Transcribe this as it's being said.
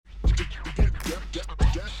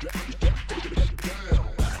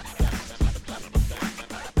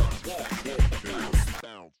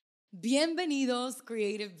Bienvenidos,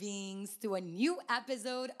 creative beings, to a new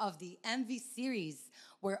episode of the MV series,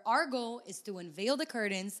 where our goal is to unveil the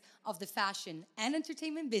curtains of the fashion and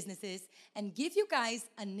entertainment businesses and give you guys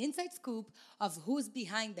an inside scoop of who's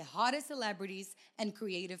behind the hottest celebrities and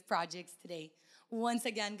creative projects today. Once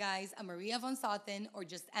again, guys, I'm Maria Von Sotten, or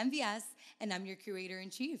just MVS, and I'm your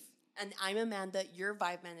curator-in-chief. And I'm Amanda, your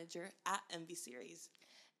vibe manager at MV Series.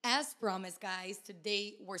 As promised, guys,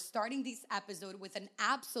 today we're starting this episode with an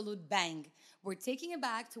absolute bang. We're taking it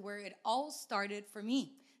back to where it all started for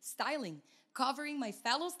me, styling, covering my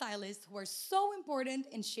fellow stylists who are so important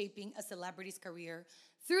in shaping a celebrity's career.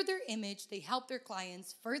 Through their image, they help their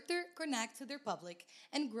clients further connect to their public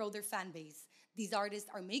and grow their fan base. These artists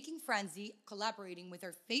are making frenzy, collaborating with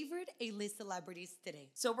our favorite A-list celebrities today.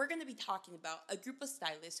 So we're going to be talking about a group of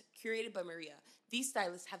stylists curated by Maria. These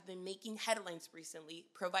stylists have been making headlines recently,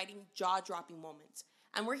 providing jaw-dropping moments.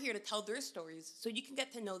 And we're here to tell their stories so you can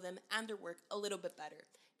get to know them and their work a little bit better.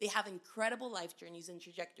 They have incredible life journeys and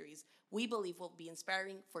trajectories we believe will be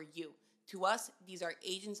inspiring for you. To us, these are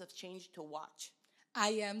agents of change to watch. I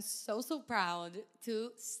am so proud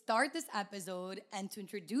to start this episode and to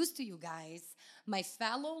introduce to you guys my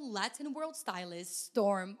fellow Latin world stylist,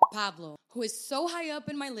 Storm Pablo, who is so high up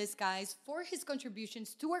in my list, guys, for his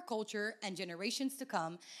contributions to our culture and generations to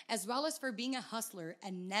come, as well as for being a hustler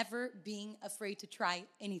and never being afraid to try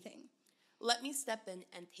anything. Let me step in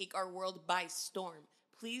and take our world by storm.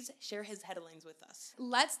 Please share his headlines with us.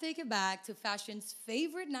 Let's take it back to fashion's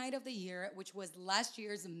favorite night of the year, which was last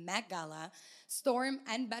year's Met Gala. Storm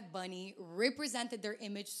and Bad Bunny represented their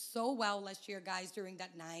image so well last year, guys, during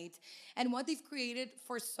that night. And what they've created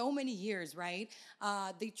for so many years, right?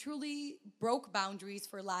 They truly broke boundaries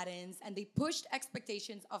for Latins and they pushed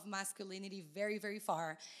expectations of masculinity very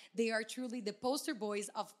far. They are truly the poster boys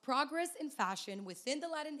of progress in fashion within the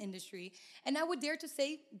Latin industry. And I would dare to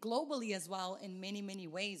say globally as well in many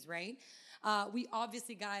ways, right? We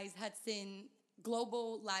obviously, guys, had seen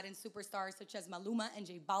global Latin superstars such as Maluma and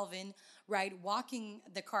J Balvin, right, walking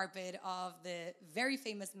the carpet of the very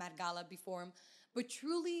famous Met Gala before him. But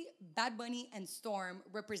truly, Bad Bunny and Storm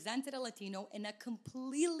represented a Latino in a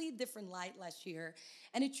completely different light last year.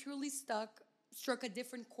 And it truly struck a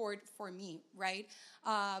different chord for me, right?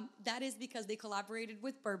 That is because they collaborated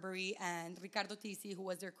with Burberry and Ricardo Tisci, who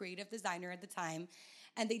was their creative designer at the time.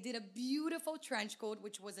 And they did a beautiful trench coat,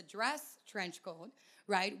 which was a dress trench coat,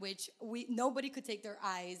 right? Which nobody could take their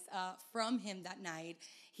eyes from him that night.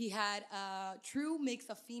 He had a true mix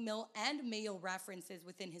of female and male references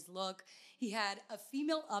within his look. He had a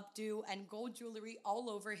female updo and gold jewelry all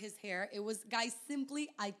over his hair. It was, guys, simply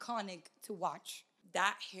iconic to watch.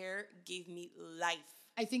 That hair gave me life.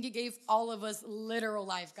 I think it gave all of us literal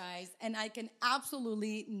life, guys. And I can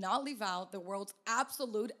absolutely not leave out the world's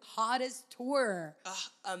absolute hottest tour.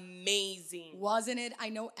 Amazing. Wasn't it? I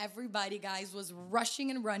know everybody, guys, was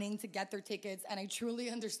rushing and running to get their tickets, and I truly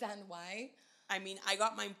understand why. I mean, I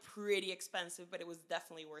got mine pretty expensive, but it was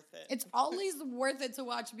definitely worth it. It's always worth it to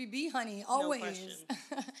watch BB, honey. Always. No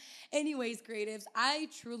question. Anyways, creatives, I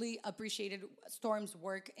truly appreciated Storm's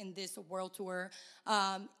work in this world tour.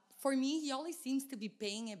 For me, he always seems to be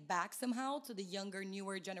paying it back somehow to the younger,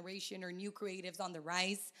 newer generation or new creatives on the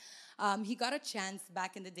rise. He got a chance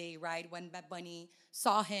back in the day, right, when Bad Bunny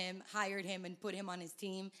saw him, hired him, and put him on his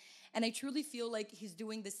team. And I truly feel like he's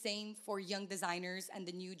doing the same for young designers and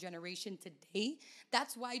the new generation today.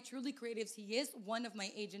 That's why, truly creatives, he is one of my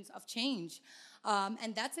agents of change.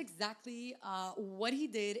 And that's exactly what he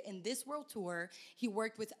did in this world tour. He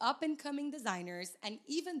worked with up-and-coming designers. And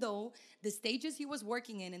even though the stages he was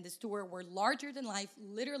working in this tour were larger than life,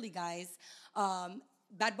 literally, guys,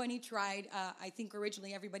 Bad Bunny tried, I think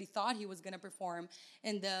originally everybody thought he was going to perform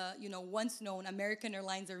in the, once known American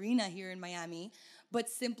Airlines Arena here in Miami. But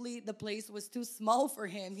simply the place was too small for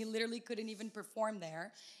him. He literally couldn't even perform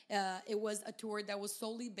there. It was a tour that was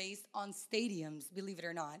solely based on stadiums, believe it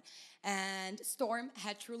or not. And Storm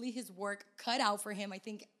had truly his work cut out for him. I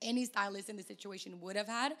think any stylist in the situation would have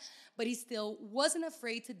had. But he still wasn't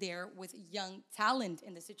afraid to dare with young talent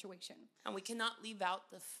in the situation. And we cannot leave out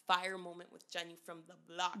the fire moment with Jenny from the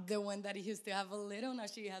block. The one that he used to have a little, now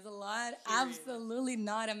she has a lot. Period. Absolutely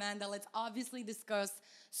not, Amanda. Let's obviously discuss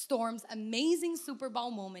Storm's amazing Super Bowl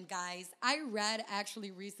moment, guys. I read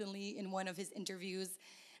actually recently in one of his interviews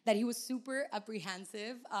that he was super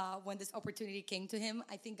apprehensive when this opportunity came to him.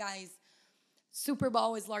 I think, guys, Super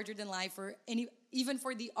Bowl is larger than life for even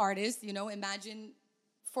for the artist. Imagine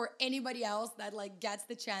for anybody else that gets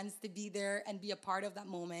the chance to be there and be a part of that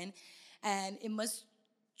moment. And it must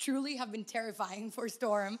truly have been terrifying for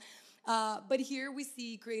Storm. But here we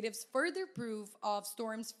see creatives further proof of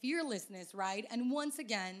Storm's fearlessness, right? And once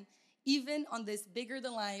again, Even on this bigger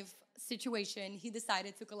than life situation, he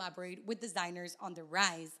decided to collaborate with designers on the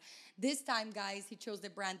rise. This time, guys, he chose the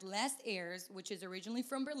brand Les Airs, which is originally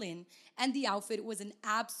from Berlin, and the outfit was an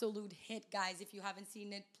absolute hit, guys. If you haven't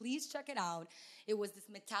seen it, please check it out. It was this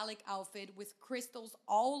metallic outfit with crystals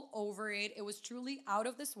all over it. It was truly out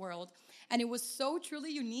of this world, and it was so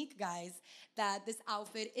truly unique, guys, that this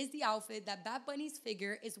outfit is the outfit that Bad Bunny's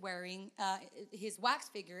figure is wearing, his wax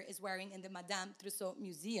figure is wearing in the Madame Tussauds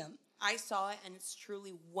Museum. I saw it, and it's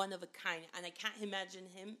truly one of a kind, and I can't imagine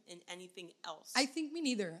him in anything else. I think me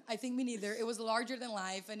neither. I think me neither. It was larger than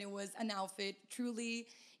life, and it was an outfit truly,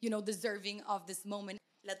 deserving of this moment.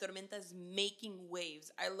 La Tormenta is making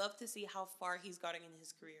waves. I love to see how far he's gotten in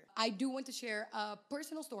his career. I do want to share a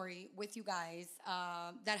personal story with you guys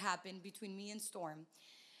that happened between me and Storm.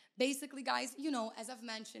 Basically, guys, as I've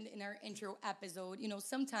mentioned in our intro episode,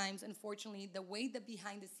 sometimes, unfortunately, the way that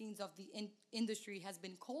behind the scenes of the industry has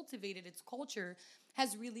been cultivated, its culture,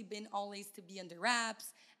 has really been always to be under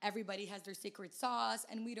wraps. Everybody has their secret sauce,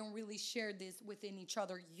 and we don't really share this within each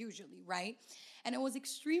other usually, right? And I was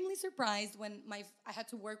extremely surprised when I had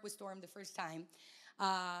to work with Storm the first time.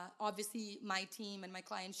 Obviously, my team and my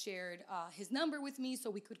client shared his number with me so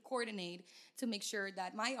we could coordinate to make sure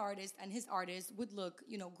that my artist and his artist would look,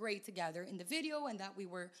 great together in the video and that we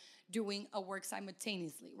were doing a work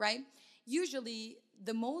simultaneously, right? Usually,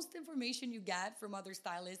 the most information you get from other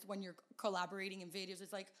stylists when you're collaborating in videos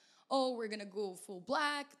is like, oh, we're going to go full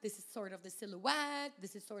black. This is sort of the silhouette.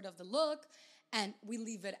 This is sort of the look. And we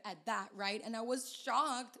leave it at that, right? And I was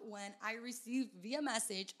shocked when I received via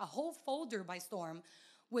message a whole folder by Storm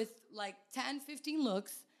with like 10, 15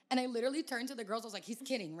 looks. And I literally turned to the girls. I was like, he's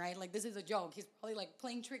kidding, right? Like, this is a joke. He's probably like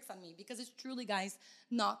playing tricks on me because it's truly, guys,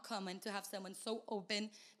 not common to have someone so open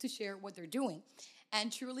to share what they're doing. And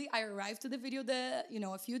truly, I arrived to the video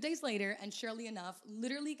a few days later, and surely enough,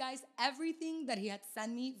 literally, guys, everything that he had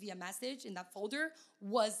sent me via message in that folder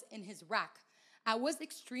was in his rack. I was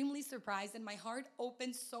extremely surprised, and my heart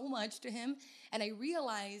opened so much to him, and I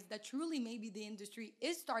realized that truly maybe the industry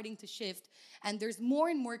is starting to shift, and there's more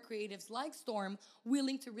and more creatives like Storm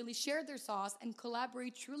willing to really share their sauce and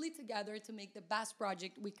collaborate truly together to make the best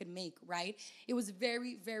project we could make, right? It was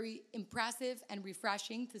very, very impressive and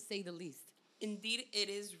refreshing, to say the least. Indeed, it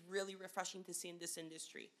is really refreshing to see in this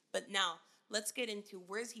industry. But now, let's get into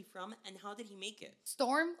where is he from and how did he make it?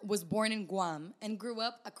 Storm was born in Guam and grew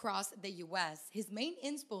up across the U.S. His main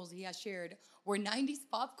inspo he has shared were 90s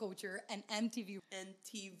pop culture and MTV.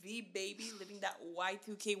 MTV, baby, living that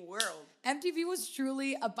Y2K world. MTV was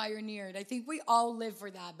truly a pioneer. I think we all lived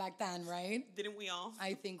for that back then, right? Didn't we all?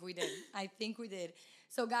 I think we did.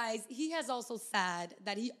 So, guys, he has also said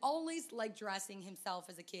that he always liked dressing himself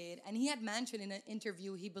as a kid. And he had mentioned in an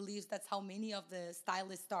interview he believes that's how many of the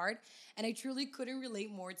stylists start. And I truly couldn't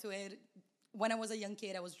relate more to it. When I was a young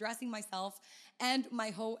kid, I was dressing myself and my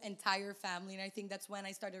whole entire family. And I think that's when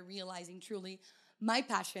I started realizing truly my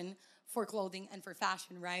passion for clothing and for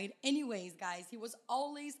fashion, right? Anyways, guys, he was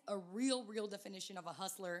always a real definition of a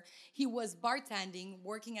hustler. He was bartending,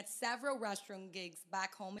 working at several restaurant gigs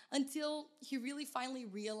back home until he really finally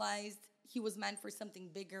realized he was meant for something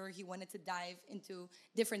bigger. He wanted to dive into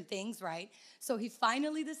different things, right? So he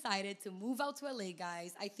finally decided to move out to LA,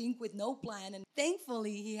 guys, I think with no plan. And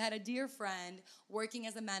thankfully, he had a dear friend working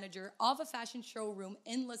as a manager of a fashion showroom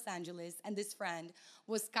in Los Angeles. And this friend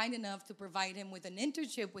was kind enough to provide him with an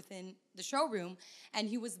internship within the showroom. And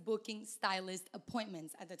he was booking stylist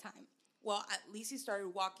appointments at the time. Well, at least he started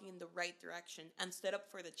walking in the right direction and stood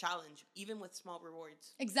up for the challenge, even with small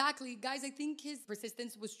rewards. Exactly. Guys, I think his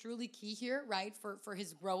persistence was truly key here, right, for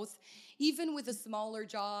his growth. Even with a smaller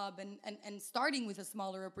job and starting with a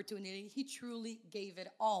smaller opportunity, he truly gave it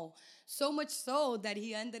all. So much so that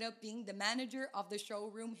he ended up being the manager of the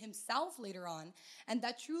showroom himself later on. And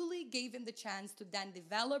that truly gave him the chance to then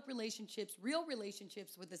develop relationships, real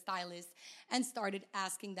relationships with the stylists, and started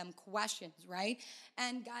asking them questions, right?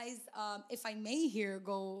 And guys, if I may here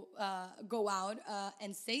go out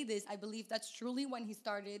and say this, I believe that's truly when he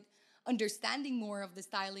started understanding more of the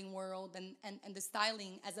styling world and the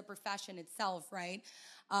styling as a profession itself, right?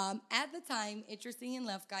 At the time, interesting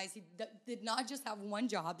enough, guys, he did not just have one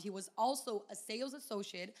job. He was also a sales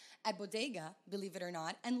associate at Bodega, believe it or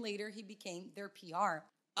not, and later he became their PR.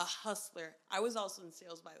 A hustler. I was also in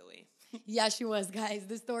sales, by the way. Yeah, she was, guys.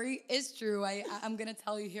 The story is true. I'm going to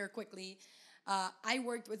tell you here quickly. I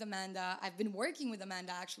worked with Amanda. I've been working with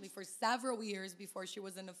Amanda actually for several years before she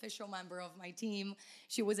was an official member of my team.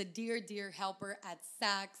 She was a dear helper at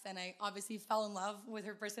Saks, and I obviously fell in love with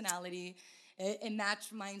her personality. It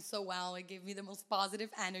matched mine so well. It gave me the most positive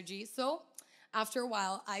energy. So after a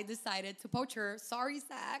while, I decided to poach her. Sorry,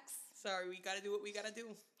 Saks. Sorry, we gotta do what we gotta do.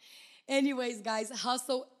 Anyways, guys,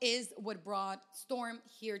 hustle is what brought Storm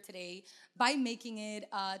here today. By making it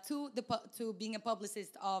to being a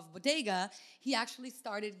publicist of Bodega, he actually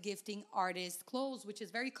started gifting artists clothes, which is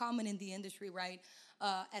very common in the industry, right?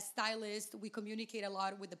 As stylists, we communicate a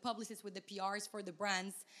lot with the publicists, with the PRs for the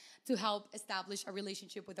brands to help establish a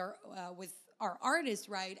relationship with our artists,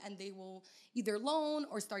 right? And they will either loan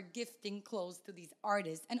or start gifting clothes to these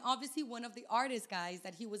artists. And obviously, one of the artists, guys,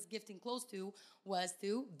 that he was gifting clothes to was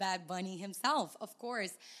to Bad Bunny himself, of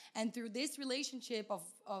course. And through this relationship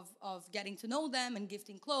of getting to know them and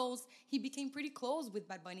gifting clothes, he became pretty close with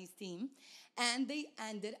Bad Bunny's team. And they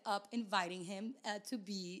ended up inviting him to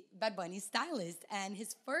be Bad Bunny's stylist. And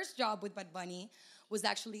his first job with Bad Bunny was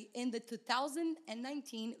actually in the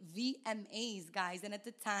 2019 VMAs, guys. And at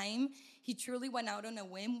the time, he truly went out on a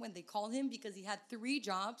whim when they called him because he had 3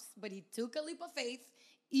 jobs, but he took a leap of faith,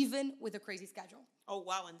 even with a crazy schedule. Oh,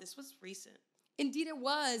 wow. And this was recent. Indeed, it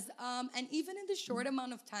was. And even in the short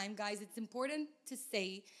amount of time, guys, it's important to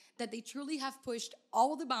say that they truly have pushed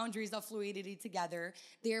all the boundaries of fluidity together.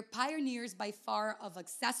 They are pioneers by far of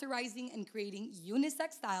accessorizing and creating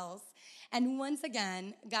unisex styles. And once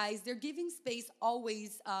again, guys, they're giving space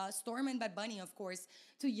always, Storm and Bad Bunny, of course,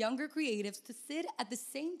 to younger creatives to sit at the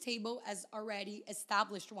same table as already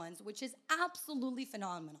established ones, which is absolutely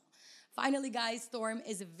phenomenal. Finally, guys, Storm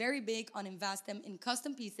is very big on investing in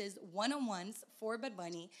custom pieces, one-on-ones for Bad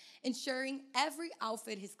Bunny, ensuring every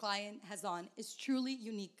outfit his client has on is truly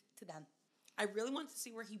unique to them. I really want to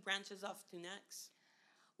see where he branches off to next.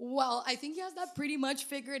 Well, I think he has that pretty much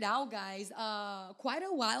figured out, guys. Quite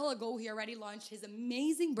a while ago, he already launched his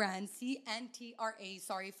amazing brand, CNTRA.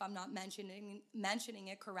 Sorry if I'm not mentioning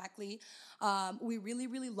it correctly. We really,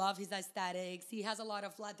 really love his aesthetics. He has a lot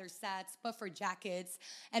of leather sets, puffer jackets,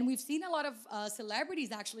 and we've seen a lot of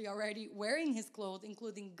celebrities actually already wearing his clothes,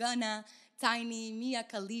 including Gunna, Tiny, Mia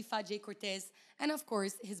Khalifa, Jay Cortez, and of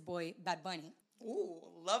course, his boy, Bad Bunny. Ooh,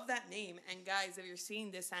 love that name. And guys, if you're seeing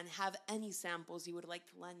this and have any samples you would like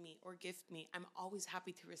to lend me or gift me, I'm always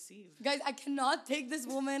happy to receive. Guys, I cannot take this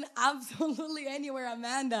woman absolutely anywhere,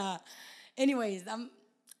 Amanda. Anyways,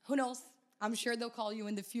 who knows? I'm sure they'll call you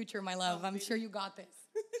in the future, my love. I'm sure you got this.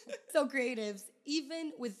 So creatives,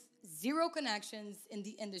 even with 0 connections in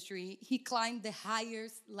the industry, he climbed the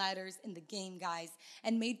highest ladders in the game, guys,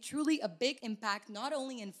 and made truly a big impact not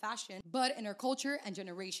only in fashion, but in our culture and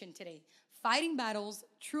generation today. Fighting battles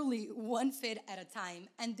truly one fit at a time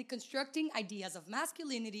and deconstructing ideas of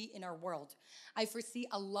masculinity in our world. I foresee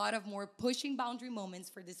a lot of more pushing boundary moments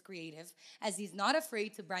for this creative as he's not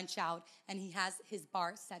afraid to branch out and he has his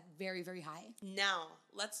bar set very, very high. Now,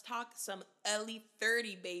 let's talk some Ellie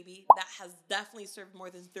 30, baby. That has definitely served more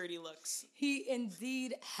than 30 looks. He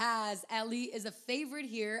indeed has. Ellie is a favorite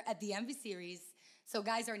here at the Envy series. So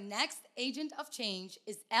guys, our next agent of change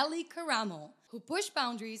is Ellie Caramo, who pushed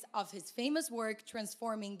boundaries of his famous work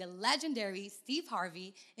transforming the legendary Steve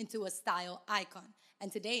Harvey into a style icon. And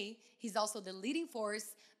today, he's also the leading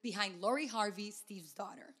force behind Lori Harvey, Steve's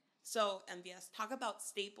daughter. So, MVS, talk about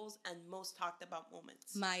staples and most talked about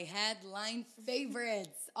moments. My headline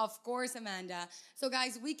favorites, of course, Amanda. So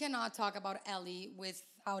guys, we cannot talk about Ellie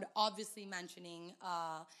without obviously mentioning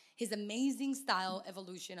his amazing style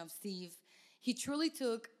evolution of Steve. He truly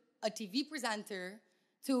took a TV presenter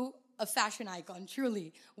to a fashion icon,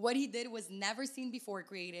 truly. What he did was never seen before,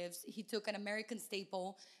 creatives. He took an American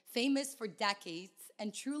staple, famous for decades,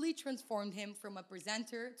 and truly transformed him from a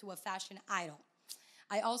presenter to a fashion idol.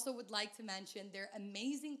 I also would like to mention their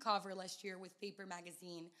amazing cover last year with Paper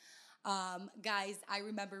Magazine. Guys, I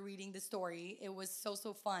remember reading the story. It was so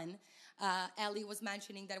fun. Ellie was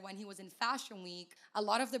mentioning that when he was in Fashion Week, a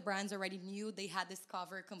lot of the brands already knew they had this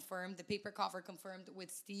cover confirmed, the paper cover confirmed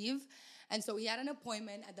with Steve. And so he had an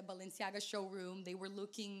appointment at the Balenciaga showroom. They were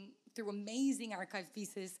looking through amazing archive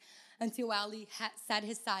pieces until Ellie set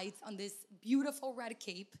his sights on this beautiful red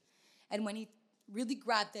cape. And when he really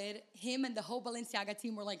grabbed it, him and the whole Balenciaga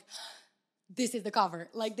team were like, this is the cover.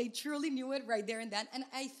 Like, they truly knew it right there and then. And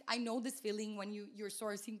I know this feeling when you're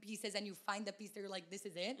sourcing pieces and you find the piece that you're like, this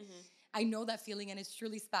is it. Mm-hmm. I know that feeling, and it's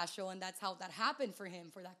truly special, and that's how that happened for him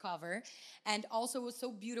for that cover. And also, it was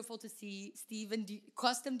so beautiful to see Steve and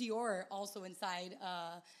custom Dior also inside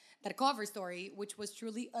that cover story, which was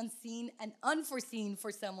truly unseen and unforeseen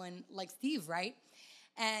for someone like Steve, right?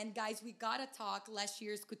 And guys, we gotta talk last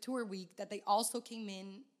year's Couture Week that they also came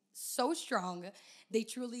in so strong. They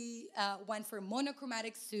truly went for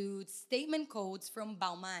monochromatic suits, statement coats from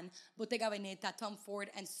Bauman, Bottega Veneta, Tom Ford,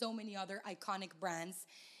 and so many other iconic brands.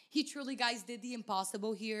 He truly, guys, did the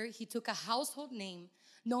impossible here. He took a household name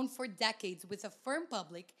known for decades with a firm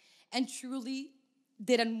public and truly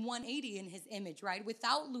did a 180 in his image, right?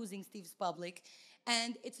 Without losing Steve's public.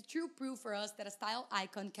 And it's a true proof for us that a style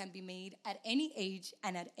icon can be made at any age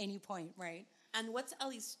and at any point, right? And what's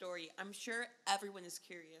Ellie's story? I'm sure everyone is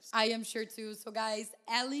curious. I am sure too. So, guys,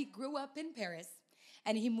 Ali grew up in Paris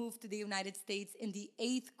and he moved to the United States in the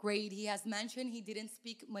eighth grade. He has mentioned he didn't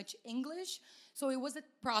speak much English, so it was a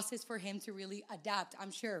process for him to really adapt, I'm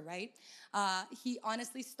sure, right? He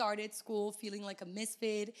honestly started school feeling like a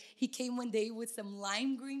misfit. He came one day with some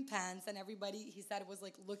lime green pants, and everybody, he said, was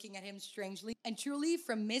like looking at him strangely. And truly,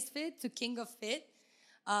 from misfit to king of fit,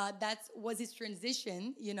 that was his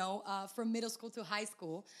transition, from middle school to high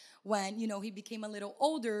school. When, he became a little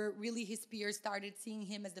older, really his peers started seeing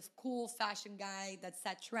him as the cool fashion guy that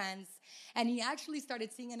set trends. And he actually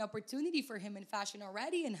started seeing an opportunity for him in fashion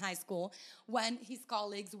already in high school when his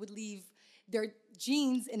colleagues would leave their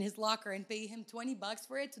jeans in his locker and pay him $20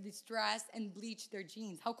 for it to distress and bleach their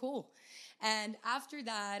jeans. How cool. And after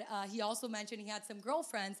that, he also mentioned he had some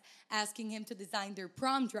girlfriends asking him to design their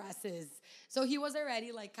prom dresses. So he was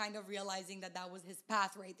already like kind of realizing that that was his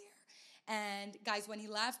path right there. And guys, when he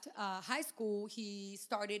left high school, he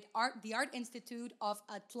started the Art Institute of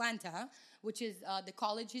Atlanta, which is the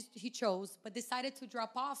college he chose, but decided to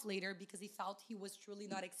drop off later because he felt he was truly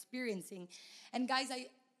not experiencing. And guys, I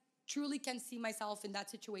truly can see myself in that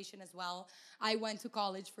situation as well. I went to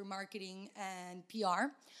college for marketing and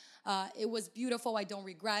PR. It was beautiful. I don't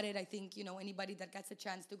regret it. I think, anybody that gets a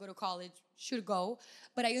chance to go to college should go.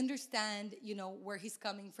 But I understand, where he's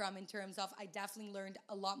coming from in terms of I definitely learned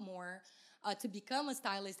a lot more to become a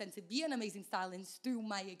stylist and to be an amazing stylist through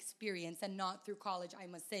my experience and not through college, I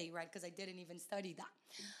must say, right? Because I didn't even study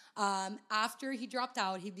that. After he dropped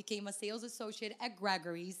out, he became a sales associate at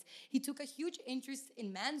Gregory's. He took a huge interest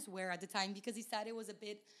in menswear at the time because he said it was a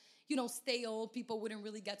bit, stale. People wouldn't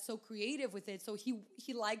really get so creative with it. So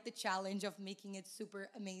he liked the challenge of making it super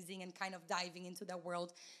amazing and kind of diving into that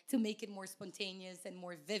world to make it more spontaneous and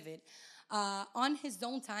more vivid. On his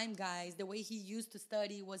own time, guys, the way he used to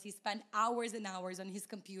study was he spent hours and hours on his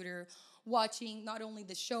computer watching not only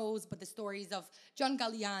the shows, but the stories of John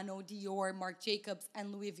Galliano, Dior, Marc Jacobs,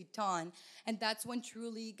 and Louis Vuitton. And that's when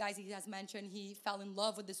truly, guys, he has mentioned he fell in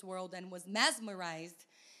love with this world and was mesmerized,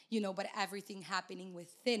 but everything happening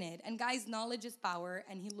within it. And guys, knowledge is power,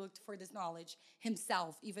 and he looked for this knowledge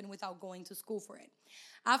himself, even without going to school for it.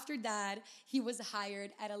 After that, he was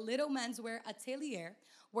hired at a little menswear atelier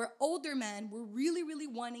where older men were really, really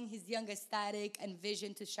wanting his young aesthetic and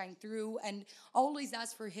vision to shine through and always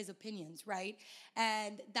ask for his opinions, right?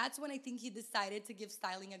 And that's when I think he decided to give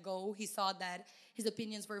styling a go. He saw that his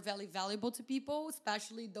opinions were very valuable to people,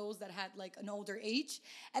 especially those that had like an older age.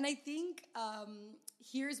 And I think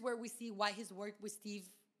here's where we see why his work with Steve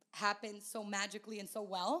happened so magically and so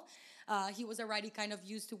well. He was already kind of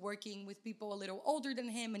used to working with people a little older than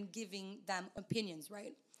him and giving them opinions,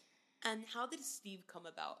 right? And how did Steve come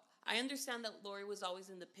about? I understand that Lori was always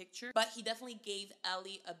in the picture, but he definitely gave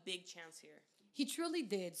Ellie a big chance here. He truly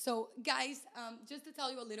did. So, guys, just to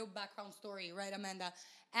tell you a little background story, right, Amanda?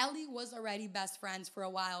 Ellie was already best friends for a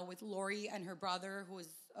while with Lori and her brother, who was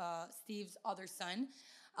Steve's other son.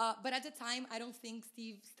 But at the time, I don't think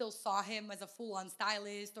Steve still saw him as a full-on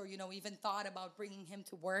stylist or, even thought about bringing him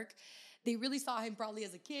to work. They really saw him probably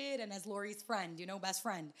as a kid and as Lori's friend, best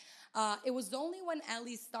friend. It was only when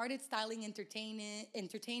Ellie started styling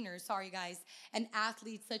entertainers, and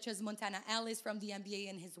athletes such as Montana Ellis from the NBA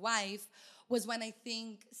and his wife, was when I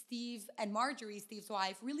think Steve and Marjorie, Steve's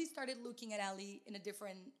wife, really started looking at Ellie in a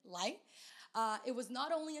different light. It was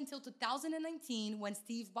not only until 2019 when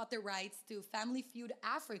Steve bought the rights to Family Feud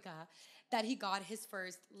Africa that he got his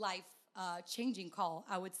first life-changing call,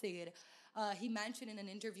 I would say it. He mentioned in an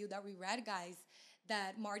interview that we read, guys,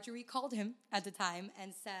 that Marjorie called him at the time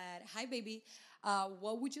and said, "Hi, baby,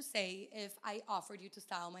 what would you say if I offered you to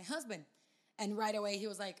style my husband?" And right away, he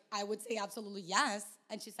was like, "I would say absolutely yes."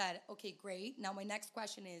 And she said, "Okay, great. Now my next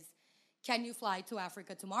question is, can you fly to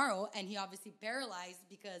Africa tomorrow?" And he obviously paralyzed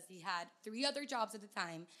because he had 3 other jobs at the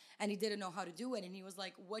time and he didn't know how to do it. And he was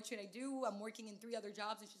like, "What should I do? I'm working in 3 other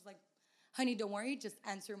jobs." And she's like, "Honey, don't worry. Just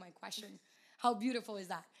answer my question." How beautiful is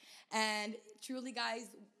that? And truly, guys,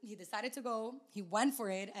 he decided to go. He went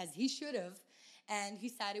for it as he should have. And he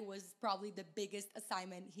said it was probably the biggest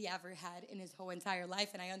assignment he ever had in his whole entire life.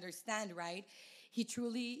 And I understand, right? He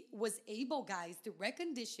truly was able, guys, to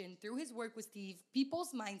recondition through his work with Steve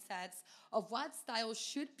people's mindsets of what style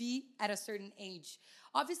should be at a certain age.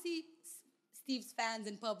 Obviously, Steve's fans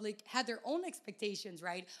in public had their own expectations,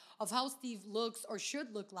 right, of how Steve looks or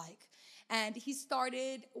should look like. And he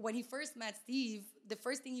started, when he first met Steve, the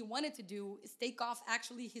first thing he wanted to do is take off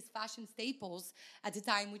actually his fashion staples at the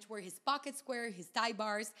time, which were his pocket square, his tie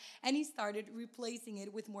bars, and he started replacing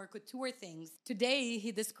it with more couture things. Today,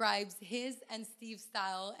 he describes his and Steve's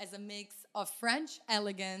style as a mix of French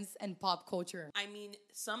elegance and pop culture. I mean,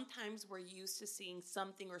 sometimes we're used to seeing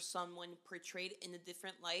something or someone portrayed in a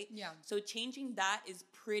different light. Yeah. So changing that is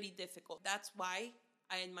pretty difficult. That's why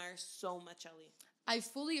I admire so much Ellie. I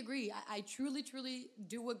fully agree. I truly, truly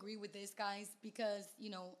do agree with this, guys, because,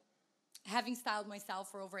 having styled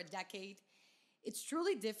myself for over a decade, it's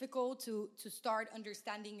truly difficult to start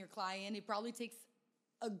understanding your client. It probably takes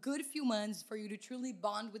a good few months for you to truly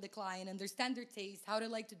bond with the client, understand their taste, how they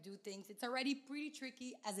like to do things. It's already pretty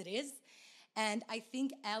tricky as it is. And I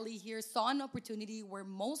think Ali here saw an opportunity where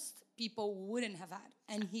most people wouldn't have had,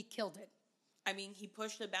 and he killed it. I mean, he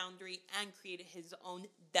pushed the boundary and created his own,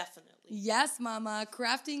 definitely. Yes, mama.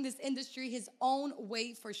 Crafting this industry his own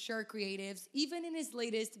way for sure, creatives. Even in his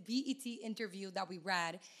latest BET interview that we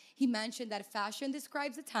read, he mentioned that fashion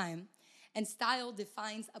describes a time and style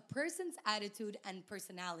defines a person's attitude and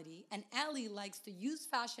personality. And Ali likes to use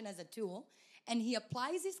fashion as a tool, and he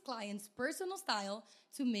applies his client's personal style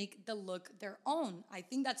to make the look their own. I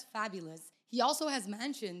think that's fabulous. He also has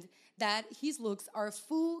mentioned that his looks are a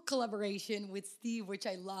full collaboration with Steve, which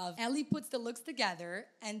I love. Ellie puts the looks together,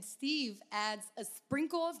 and Steve adds a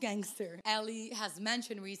sprinkle of gangster. Ellie has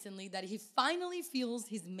mentioned recently that he finally feels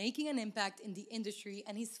he's making an impact in the industry,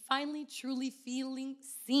 and he's finally truly feeling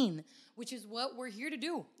seen, which is what we're here to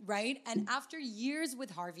do, right? And after years with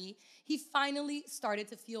Harvey, he finally started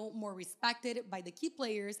to feel more respected by the key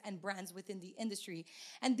players and brands within the industry.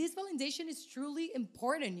 And this validation is truly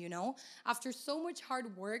important, After so much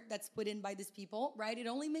hard work that's put in by these people, right? It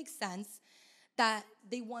only makes sense that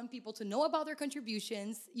they want people to know about their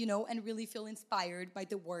contributions, and really feel inspired by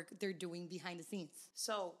the work they're doing behind the scenes.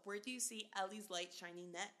 So, where do you see Ellie's light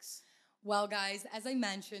shining next? Well, guys, as I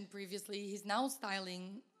mentioned previously, he's now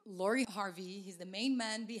styling Lori Harvey. He's the main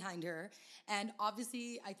man behind her. And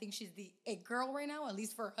obviously, I think she's the it girl right now, at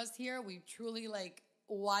least for us here. We truly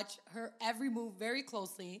watch her every move very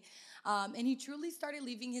closely. And he truly started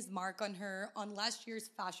leaving his mark on her on last year's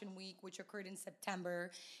Fashion Week, which occurred in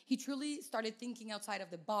September. He truly started thinking outside of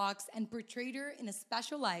the box and portrayed her in a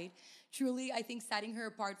special light, truly, I think, setting her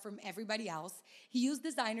apart from everybody else. He used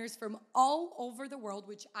designers from all over the world,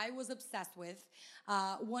 which I was obsessed with.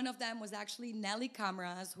 One of them was actually Nelly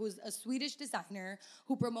Kamras, who's a Swedish designer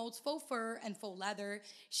who promotes faux fur and faux leather.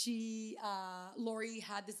 Lori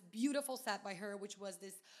had this beautiful set by her, which was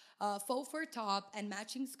this faux fur top and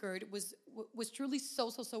matching skirt was truly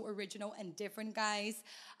so original and different, guys.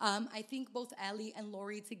 I think both Ellie and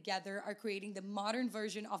Lori together are creating the modern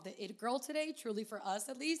version of the It Girl today, truly for us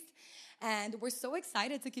at least. And we're so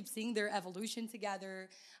excited to keep seeing their evolution together.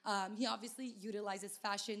 He obviously utilizes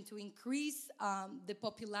fashion to increase the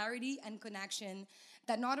popularity and connection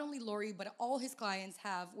that not only Lori, but all his clients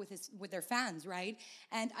have with their fans, right?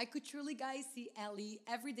 And I could truly, guys, see Ellie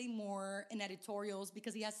every day more in editorials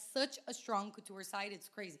because he has such a strong couture side. It's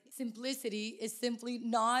crazy. Simplicity is simply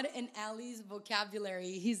not in Ellie's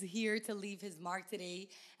vocabulary. He's here to leave his mark today.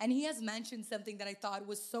 And he has mentioned something that I thought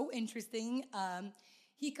was so interesting.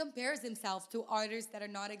 He compares himself to artists that are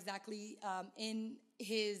not exactly in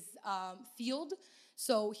his field.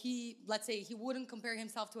 So let's say he wouldn't compare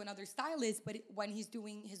himself to another stylist, but when he's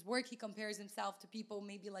doing his work, he compares himself to people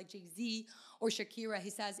maybe like Jay-Z or Shakira. He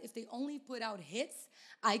says, if they only put out hits,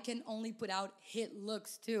 I can only put out hit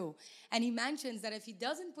looks too. And he mentions that if he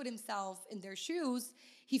doesn't put himself in their shoes,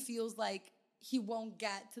 he feels like he won't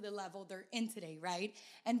get to the level they're in today, right?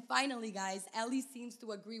 And finally, guys, Ellie seems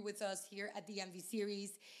to agree with us here at the MV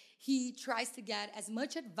series. He tries to get as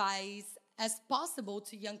much advice as possible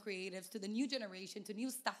to young creatives, to the new generation, to new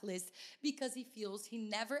stylists, because he feels he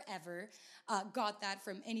never ever got that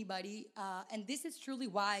from anybody. And this is truly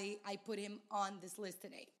why I put him on this list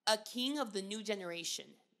today. A king of the new generation.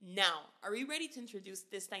 Now, are we ready to introduce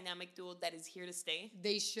this dynamic duo that is here to stay?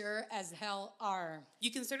 They sure as hell are. You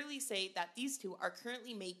can certainly say that these two are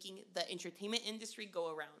currently making the entertainment industry go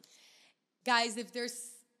around. Guys, if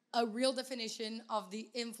there's a real definition of the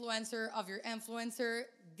influencer of your influencer,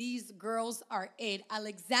 these girls are it.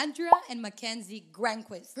 Alexandra and Mackenzie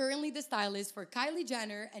Granquist, currently the stylist for Kylie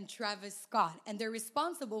Jenner and Travis Scott, and they're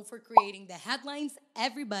responsible for creating the headlines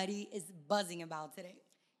everybody is buzzing about today.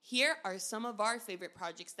 Here are some of our favorite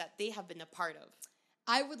projects that they have been a part of.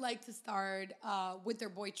 I would like to start with their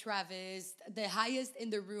boy Travis. The Highest in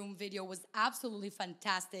the Room video was absolutely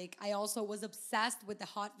fantastic. I also was obsessed with the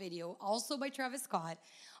Hot video, also by Travis Scott.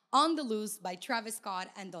 On the Loose by Travis Scott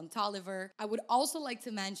and Don Toliver. I would also like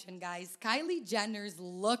to mention, guys, Kylie Jenner's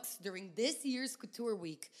looks during this year's Couture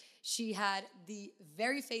Week. She had the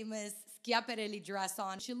very famous Schiaparelli dress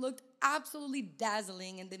on. She looked absolutely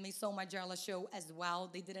dazzling in the Maison Margiela show as well.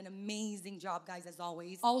 They did an amazing job, guys, as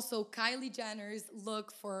always. Also, Kylie Jenner's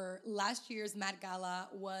look for last year's Met Gala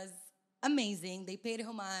was amazing. They paid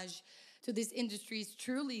homage to this industry's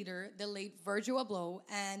true leader, the late Virgil Abloh,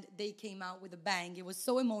 and they came out with a bang. It was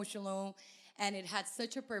so emotional, and it had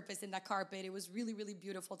such a purpose in that carpet. It was really, really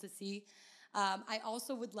beautiful to see. I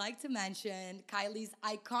also would like to mention Kylie's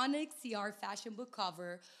iconic CR fashion book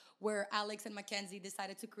cover, where Alex and Mackenzie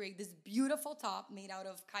decided to create this beautiful top made out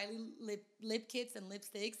of Kylie lip kits and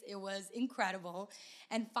lipsticks. It was incredible.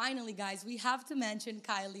 And finally, guys, we have to mention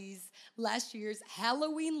Kylie's last year's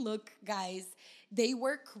Halloween look, guys. They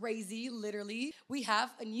were crazy, literally. We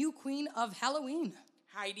have a new queen of Halloween.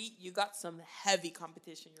 Heidi, you got some heavy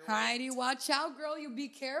competition. Heidi, watch out, girl. You be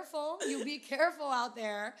careful. You be careful out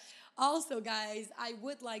there. Also, guys, I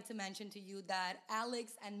would like to mention to you that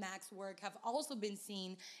Alex and Mac's work have also been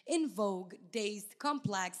seen in Vogue, Dazed,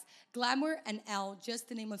 Complex, Glamour, and Elle, just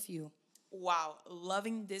to name a few. Wow,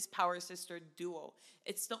 loving this power sister duo.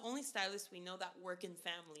 It's the only stylists we know that work in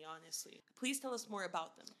family, honestly. Please tell us more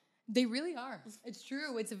about them. They really are. It's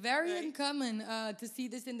true. It's very uncommon to see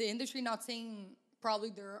this in the industry. Not saying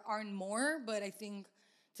probably there aren't more, but I think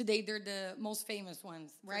today they're the most famous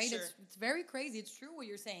ones, right? Sure. It's very crazy. It's true what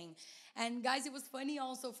you're saying. And guys, it was funny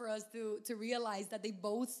also for us to realize that they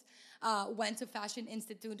both went to Fashion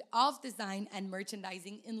Institute of Design and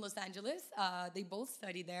Merchandising in Los Angeles. They both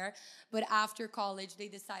studied there. But after college, they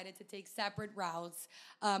decided to take separate routes.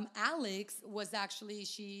 Alex was actually,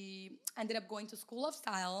 she ended up going to School of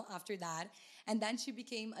Style after that. And then she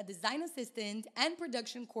became a design assistant and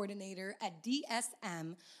production coordinator at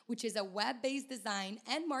DSM, which is a web-based design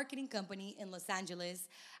and marketing company in Los Angeles.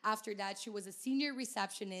 After that, she was a senior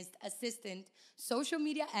receptionist, assistant, social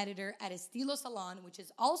media editor at Estilo Salon, which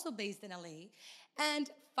is also based in LA. And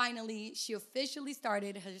finally, she officially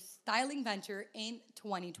started her styling venture in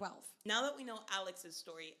 2012. Now that we know Alex's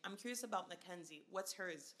story, I'm curious about Mackenzie. What's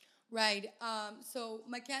hers? Right. So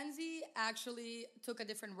Mackenzie actually took a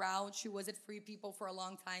different route. She was at Free People for a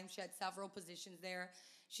long time. She had several positions there.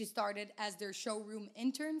 She started as their showroom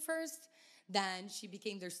intern first. Then she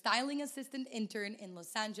became their styling assistant intern in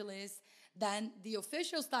Los Angeles. Then the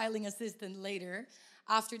official styling assistant later.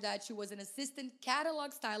 After that, she was an assistant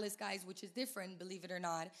catalog stylist, guys, which is different, believe it or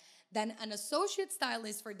not. Then an associate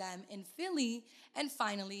stylist for them in Philly. And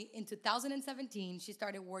finally, in 2017, she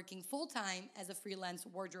started working full-time as a freelance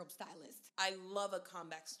wardrobe stylist. I love a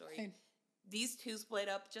comeback story. These two split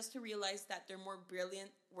up just to realize that they're more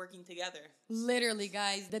brilliant working together. Literally,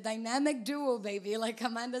 guys, the dynamic duo, baby, like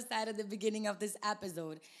Amanda said at the beginning of this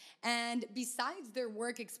episode. And besides their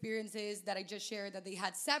work experiences that I just shared that they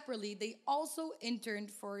had separately, they also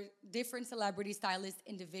interned for different celebrity stylists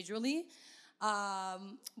individually,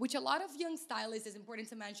 which a lot of young stylists, is important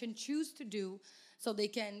to mention, choose to do so they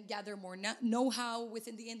can gather more know-how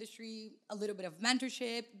within the industry, a little bit of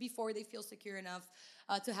mentorship before they feel secure enough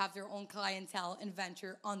to have their own clientele and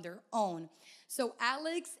venture on their own. So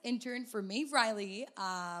Alex interned for Maeve Riley,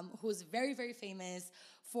 who's very, very famous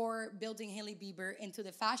for building Hailey Bieber into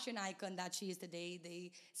the fashion icon that she is today.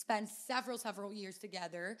 They spent several years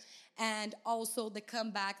together. And also the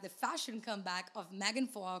comeback, the fashion comeback of Megan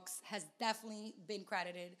Fox has definitely been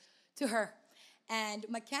credited to her. And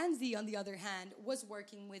Mackenzie, on the other hand, was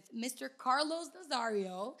working with Mr. Carlos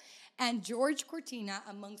Nazario and George Cortina,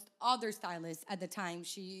 amongst other stylists at the time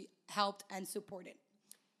she helped and supported.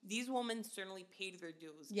 These women certainly paid their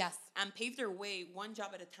dues. Yes. And paved their way one job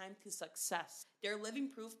at a time to success. They're living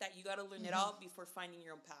proof that you got to learn it all before finding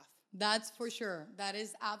your own path. That's for sure. That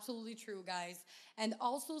is absolutely true, guys. And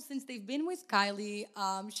also, since they've been with Kylie,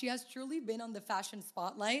 she has truly been on the fashion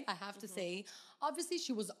spotlight, I have to say. Obviously,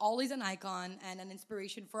 she was always an icon and an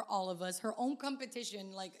inspiration for all of us. Her own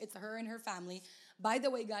competition, like it's her and her family. By the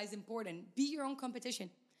way, guys, important, be your own competition.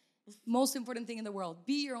 Most important thing in the world.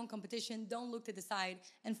 Be your own competition. Don't look to the side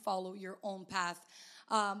and follow your own path.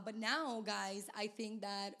 But now, guys, I think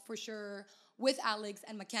that for sure with Alex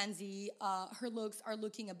and Mackenzie, her looks are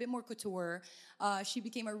looking a bit more couture. She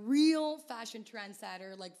became a real fashion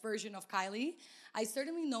trendsetter, like version of Kylie. I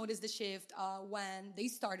certainly noticed the shift when they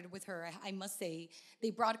started with her, I must say.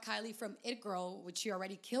 They brought Kylie from It Girl, which she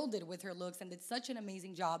already killed it with her looks and did such an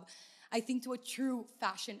amazing job. I think, to a true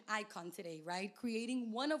fashion icon today, right?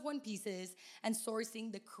 Creating one of one pieces and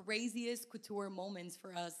sourcing the craziest couture moments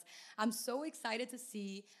for us. I'm so excited to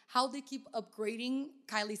see how they keep upgrading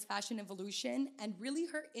Kylie's fashion evolution and really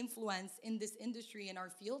her influence in this industry and our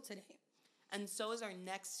field today. And so is our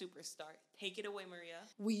next superstar. Take it away, Maria.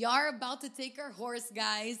 We are about to take our horse,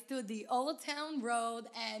 guys, to the Old Town Road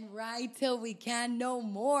and ride till we can no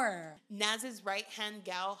more. Naz's right-hand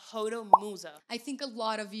gal, Hodo Musa. I think a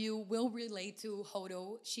lot of you will relate to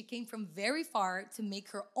Hodo. She came from very far to make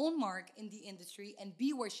her own mark in the industry and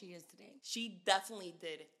be where she is today. She definitely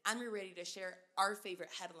did. And we're ready to share our favorite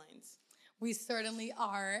headlines. We certainly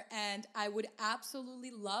are, and I would absolutely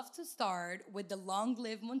love to start with the Long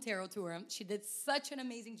Live Montero tour. She did such an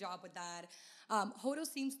amazing job with that. Hodo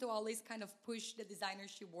seems to always kind of push the designers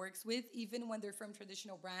she works with, even when they're from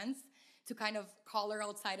traditional brands, to kind of call her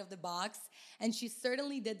outside of the box. And she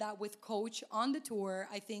certainly did that with Coach on the tour.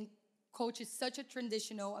 I think Coach is such a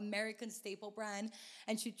traditional American staple brand,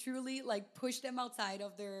 and she truly like pushed them outside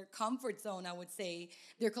of their comfort zone, I would say.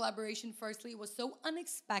 Their collaboration, firstly, was so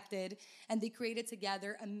unexpected, and they created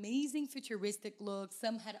together amazing futuristic looks.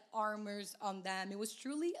 Some had armors on them. It was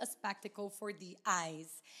truly a spectacle for the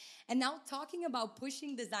eyes. And now, talking about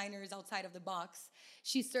pushing designers outside of the box,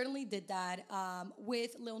 she certainly did that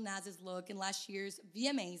with Lil Nas's look in last year's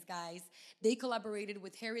VMAs, guys. They collaborated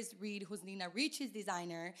with Harris Reed, who's Nina Ricci's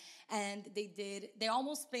designer, and they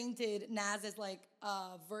almost painted Nas as like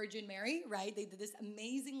Virgin Mary, right? They did this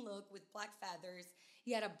amazing look with black feathers.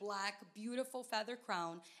 He had a black, beautiful feather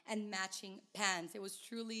crown and matching pants. It was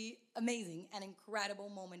truly amazing, an incredible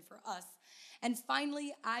moment for us. And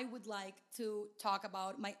finally, I would like to talk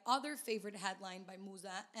about my other favorite headline by Musa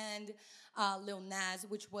and Lil Nas,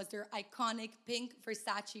 which was their iconic pink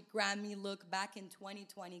Versace Grammy look back in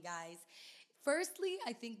 2020, guys. Firstly,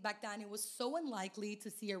 I think back then it was so unlikely to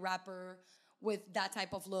see a rapper with that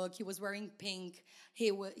type of look. He was wearing pink.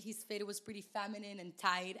 His fit was pretty feminine and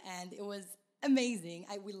tight, and it was amazing.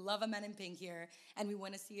 We love a man in pink here, and we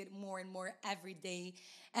want to see it more and more every day.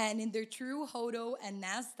 And in their true Hodo and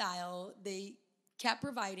Nas style, they kept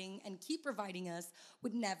providing and keep providing us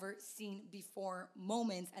with never seen before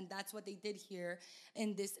moments. And that's what they did here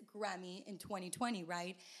in this Grammy in 2020,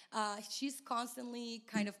 right? She's constantly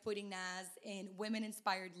kind of putting Nas in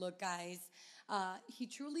women-inspired look, guys. He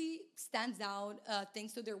truly stands out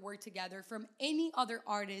thanks to their work together from any other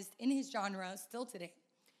artist in his genre still today.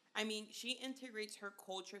 I mean, she integrates her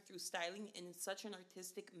culture through styling in such an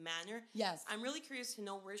artistic manner. Yes. I'm really curious to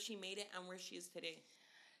know where she made it and where she is today.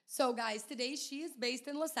 So, guys, today she is based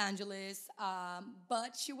in Los Angeles,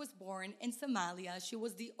 but she was born in Somalia. She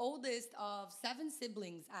was the oldest of 7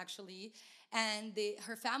 siblings, actually, and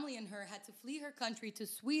her family and her had to flee her country to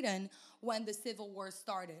Sweden when the Civil War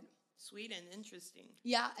started. Sweden, interesting.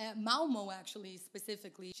 Yeah, Malmo, actually,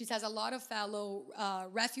 specifically. She says a lot of fellow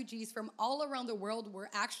refugees from all around the world were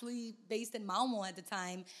actually based in Malmo at the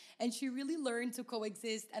time. And she really learned to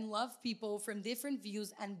coexist and love people from different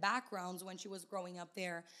views and backgrounds when she was growing up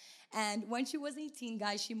there. And when she was 18,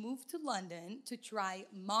 guys, she moved to London to try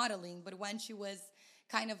modeling. But when she was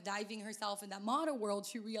kind of diving herself in that model world,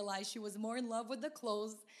 she realized she was more in love with the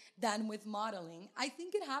clothes than with modeling. I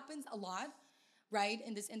think it happens a lot, right,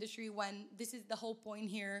 in this industry, when this is the whole point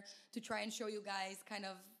here, to try and show you guys kind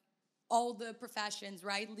of all the professions,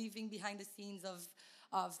 right, leaving behind the scenes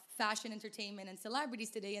of fashion, entertainment, and celebrities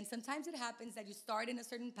today. And sometimes it happens that you start in a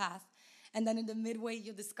certain path, and then in the midway,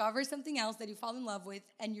 you discover something else that you fall in love with,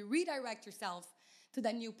 and you redirect yourself to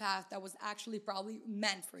that new path that was actually probably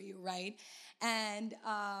meant for you, right? And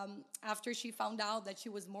after she found out that she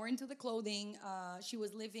was more into the clothing, she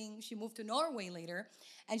moved to Norway later,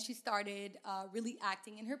 and she started really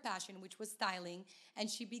acting in her passion, which was styling. And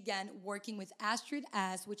she began working with Astrid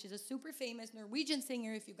S, which is a super famous Norwegian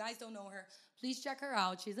singer. If you guys don't know her, please check her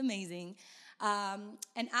out. She's amazing.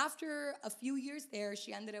 And after a few years there,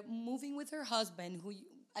 she ended up moving with her husband, who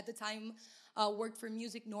at the time worked for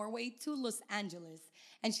Music Norway, to Los Angeles.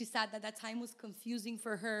 And she said that time was confusing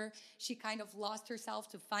for her. She kind of lost herself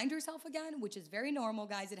to find herself again, which is very normal,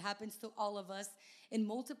 guys. It happens to all of us in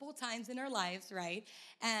multiple times in our lives, right?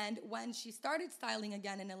 And when she started styling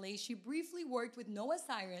again in LA, she briefly worked with Noah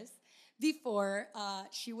Cyrus before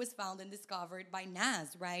she was found and discovered by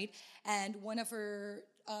Nas, right? And one of her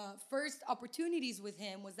first opportunities with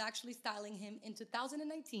him was actually styling him in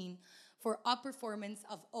 2019 for a performance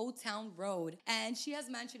of Old Town Road. And she has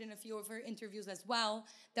mentioned in a few of her interviews as well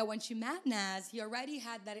that when she met Nas, he already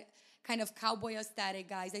had that kind of cowboy aesthetic,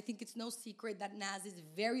 guys. I think it's no secret that Nas is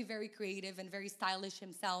very, very creative and very stylish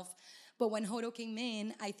himself. But when Hodo came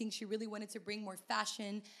in, I think she really wanted to bring more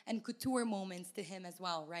fashion and couture moments to him as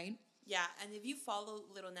well, right? Yeah, and if you follow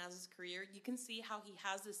Little Nas's career, you can see how he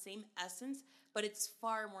has the same essence, but it's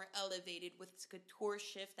far more elevated with his couture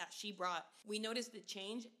shift that she brought. We noticed the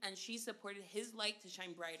change, and she supported his light to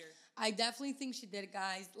shine brighter. I definitely think she did,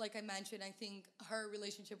 guys. Like I mentioned, I think her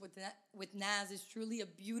relationship with Nas is truly a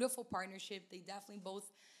beautiful partnership. They definitely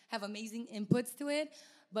both have amazing inputs to it,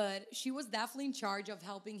 but she was definitely in charge of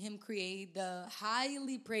helping him create the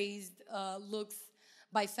highly praised looks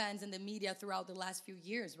by fans and the media throughout the last few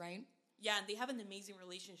years, right? Yeah, and they have an amazing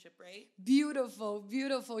relationship, right? Beautiful,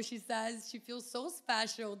 beautiful. She says she feels so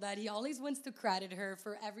special that he always wants to credit her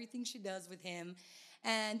for everything she does with him.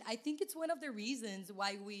 And I think it's one of the reasons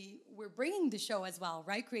why we're bringing the show as well,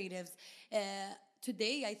 right, creatives? Uh,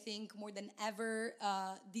 Today, I think more than ever,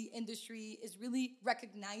 the industry is really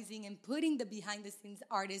recognizing and putting the behind the scenes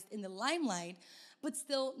artist in the limelight, but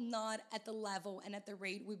still not at the level and at the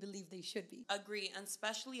rate we believe they should be. Agree, and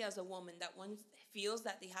especially as a woman, that one feels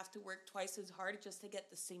that they have to work twice as hard just to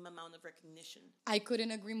get the same amount of recognition. I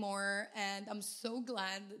couldn't agree more, and I'm so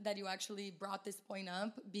glad that you actually brought this point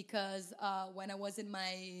up because when I was in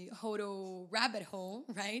my Hodo rabbit hole,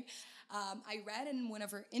 right, I read in one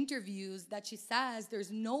of her interviews that she says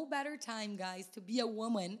there's no better time, guys, to be a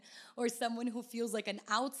woman or someone who feels like an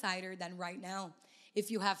outsider than right now.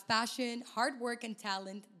 If you have passion, hard work, and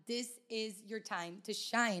talent, this is your time to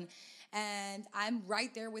shine. And I'm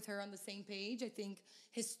right there with her on the same page. I think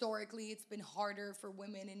historically it's been harder for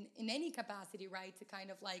women in any capacity, right, to kind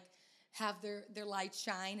of like have their light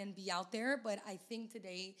shine and be out there. But I think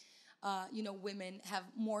today, women have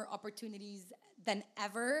more opportunities than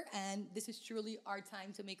ever. And this is truly our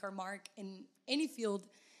time to make our mark in any field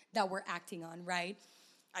that we're acting on, right?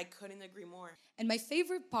 I couldn't agree more. And my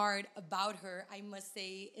favorite part about her, I must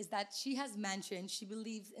say, is that she has mentioned she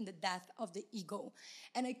believes in the death of the ego.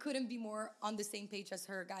 And I couldn't be more on the same page as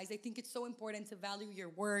her, guys. I think it's so important to value your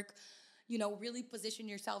work, really position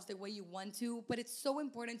yourselves the way you want to. But it's so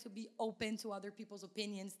important to be open to other people's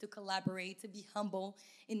opinions, to collaborate, to be humble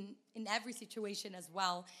in every situation as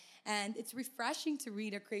well. And it's refreshing to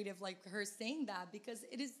read a creative like her saying that because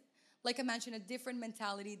it is, like I mentioned, a different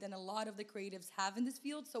mentality than a lot of the creatives have in this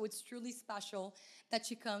field. So it's truly special that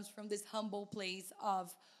she comes from this humble place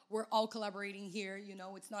of we're all collaborating here.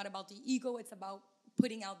 It's not about the ego. It's about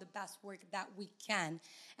putting out the best work that we can.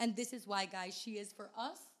 And this is why, guys, she is for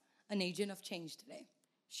us an agent of change today.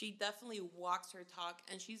 She definitely walks her talk,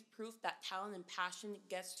 and she's proof that talent and passion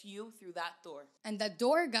gets you through that door. And that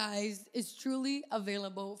door, guys, is truly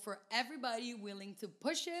available for everybody willing to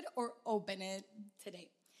push it or open it today.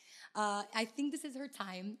 I think this is her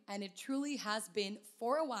time, and it truly has been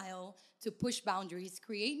for a while to push boundaries,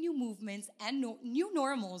 create new movements, and new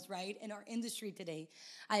normals, right, in our industry today.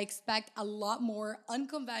 I expect a lot more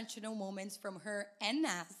unconventional moments from her and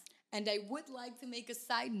Nas. And I would like to make a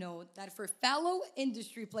side note that for fellow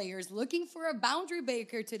industry players looking for a boundary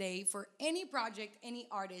breaker today for any project, any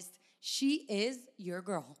artist, she is your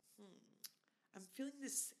girl. I'm feeling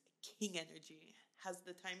this king energy. Has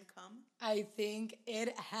the time come? I think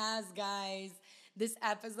it has, guys. This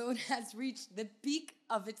episode has reached the peak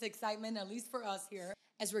of its excitement, at least for us here,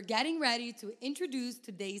 as we're getting ready to introduce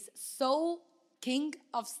today's soul king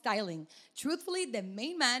of styling. Truthfully, the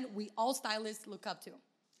main man we all stylists look up to.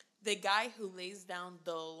 The guy who lays down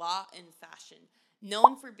the law in fashion,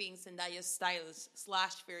 known for being Zendaya's stylist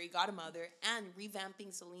 / fairy godmother and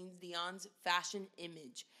revamping Celine Dion's fashion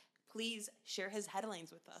image. Please share his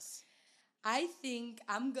headlines with us. I think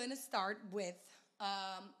I'm going to start with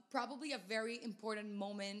probably a very important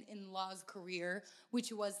moment in Law's career,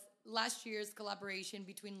 which was last year's collaboration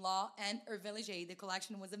between Law and Hervé Leger. The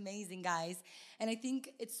collection was amazing, guys. And I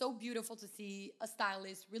think it's so beautiful to see a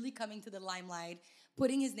stylist really coming to the limelight,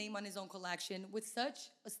 putting his name on his own collection with such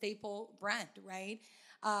a staple brand, right?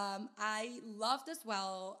 I loved as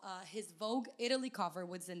well his Vogue Italy cover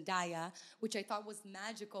with Zendaya, which I thought was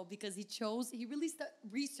magical because he really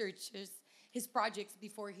researches his projects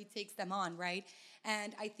before he takes them on, right?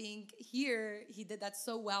 And I think here he did that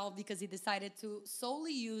so well because he decided to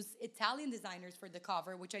solely use Italian designers for the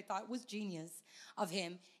cover, which I thought was genius of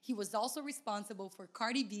him. He was also responsible for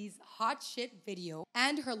Cardi B's Hot Shit video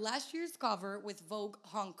and her last year's cover with Vogue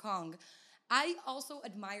Hong Kong. I also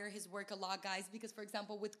admire his work a lot, guys, because, for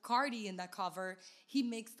example, with Cardi in that cover, he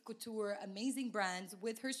mixed couture, amazing brands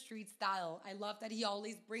with her street style. I love that he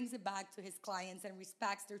always brings it back to his clients and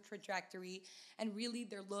respects their trajectory and really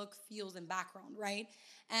their look, feels, and background, right?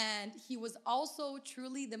 And he was also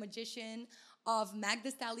truly the magician of Meg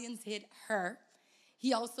Thee Stallion's hit, Her.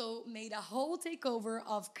 He also made a whole takeover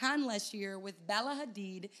of Cannes last year with Bella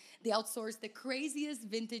Hadid. They outsourced the craziest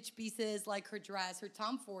vintage pieces like her dress, her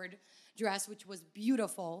Tom Ford dress, which was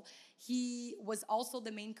beautiful. He was also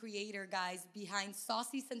the main creator, guys, behind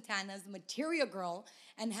Saucy Santana's Material Girl,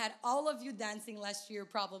 and had all of you dancing last year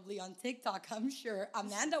probably on TikTok. I'm sure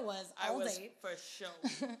Amanda was I all was day. for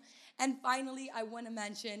sure. And finally, I want to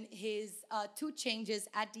mention his two changes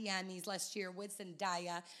at the Emmys last year with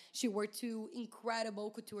Zendaya. She wore two incredible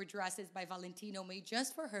couture dresses by Valentino made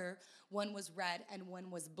just for her. One was red and one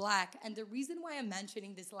was black. And the reason why I'm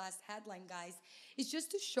mentioning this last headline, guys, is just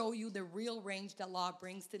to show you the real range that Law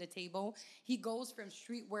brings to the table. He goes from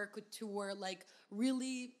streetwear couture, like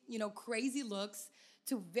really, crazy looks,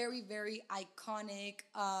 to very, very iconic,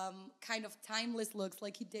 kind of timeless looks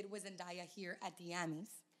like he did with Zendaya here at the Emmys.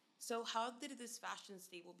 So, how did this fashion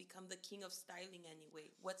staple become the king of styling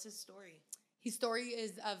anyway? What's his story? His story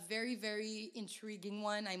is a very, very intriguing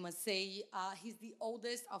one, I must say. He's the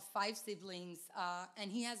oldest of five siblings,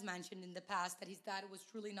 and he has mentioned in the past that his dad was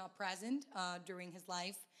truly not present during his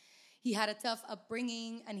life. He had a tough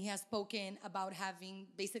upbringing, and he has spoken about having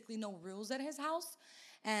basically no rules at his house.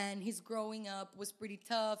 And his growing up was pretty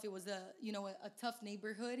tough. It was a tough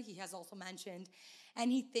neighborhood. He has also mentioned,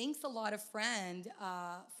 and he thanks a lot of friend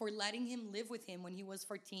for letting him live with him when he was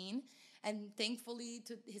 14. And thankfully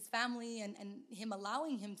to his family and him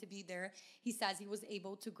allowing him to be there, he says he was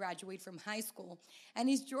able to graduate from high school. And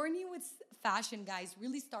his journey with fashion, guys,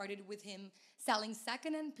 really started with him selling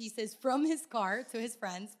secondhand pieces from his car to his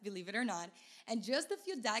friends, believe it or not. And just a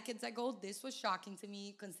few decades ago, this was shocking to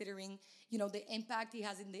me, considering, the impact he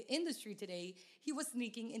has in the industry today. He was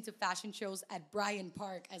sneaking into fashion shows at Bryant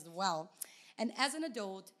Park as well. And as an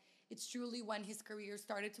adult, it's truly when his career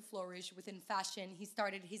started to flourish within fashion. He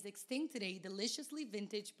started his extinct today, deliciously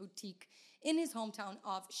vintage boutique in his hometown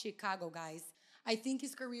of Chicago, guys. I think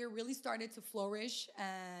his career really started to flourish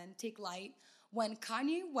and take light when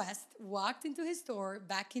Kanye West walked into his store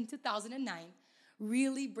back in 2009,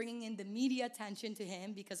 really bringing in the media attention to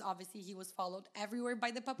him because obviously he was followed everywhere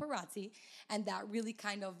by the paparazzi, and that really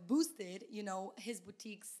kind of boosted, his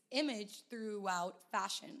boutique's image throughout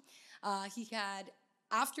fashion. He had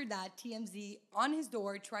after that, TMZ on his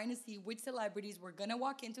door trying to see which celebrities were going to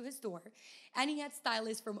walk into his store. And he had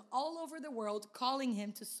stylists from all over the world calling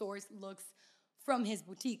him to source looks from his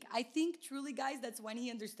boutique. I think truly, guys, that's when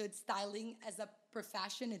he understood styling as a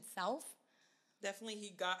profession itself. Definitely, he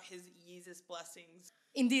got his Yeezus blessings.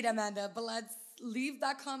 Indeed, Amanda, but let's leave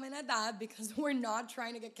that comment at that because we're not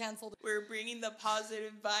trying to get canceled. We're bringing the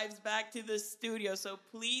positive vibes back to the studio, so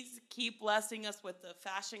please keep blessing us with the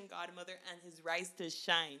fashion godmother and his rise to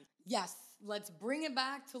shine. Yes, let's bring it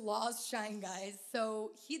back to Law's shine, guys.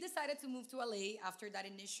 So he decided to move to LA after that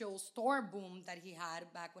initial store boom that he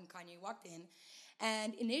had back when Kanye walked in.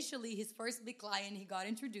 And initially, his first big client he got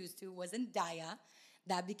introduced to was Zendaya.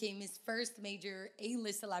 That became his first major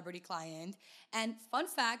A-list celebrity client. And fun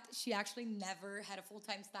fact, she actually never had a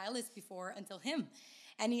full-time stylist before until him.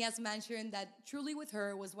 And he has mentioned that truly with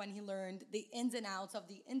her was when he learned the ins and outs of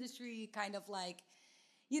the industry, kind of like,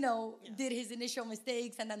 did his initial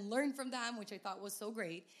mistakes and then learned from them, which I thought was so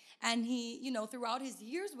great. And he, throughout his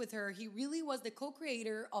years with her, he really was the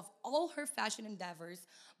co-creator of all her fashion endeavors,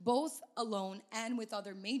 both alone and with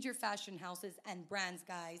other major fashion houses and brands,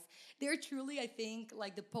 guys. They're truly, I think,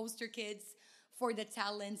 like the poster kids for the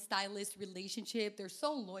talent-stylist relationship. They're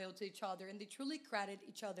so loyal to each other, and they truly credit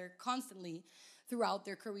each other constantly throughout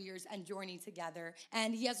their careers and journey together.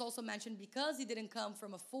 And he has also mentioned because he didn't come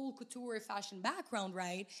from a full couture fashion background,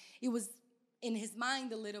 right? It was in his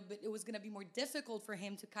mind a little bit, it was going to be more difficult for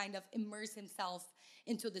him to kind of immerse himself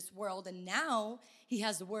into this world. And now he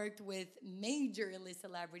has worked with major list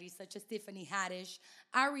celebrities such as Tiffany Haddish,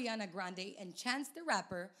 Ariana Grande, and Chance the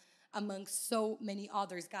Rapper, among so many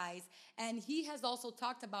others, guys. And he has also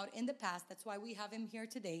talked about in the past, that's why we have him here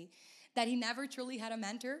today, that he never truly had a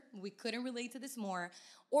mentor. We couldn't relate to this more,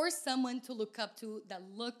 or someone to look up to that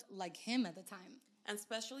looked like him at the time. And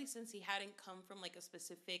especially since he hadn't come from like a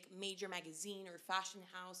specific major magazine or fashion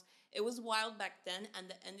house, it was wild back then, and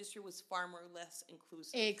the industry was far more or less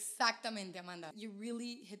inclusive. Exactamente, Amanda. You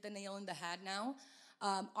really hit the nail in the head now.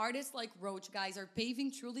 Artists like Roach, guys, are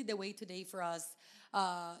paving truly the way today for us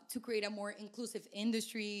to create a more inclusive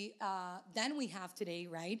industry than we have today,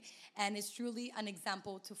 right? And it's truly an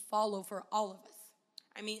example to follow for all of us.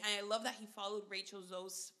 I mean, I love that he followed Rachel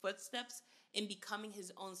Zoe's footsteps in becoming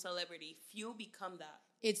his own celebrity. Few become that.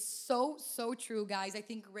 It's so, so true, guys. I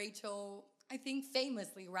think Rachel,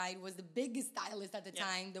 famously, right, was the biggest stylist at the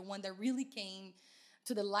time, the one that really came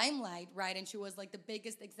to the limelight, right? And she was like the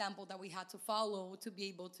biggest example that we had to follow to be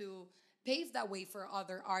able to paved that way for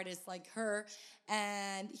other artists like her.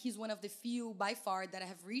 And he's one of the few by far that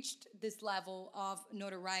have reached this level of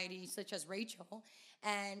notoriety, such as Rachel.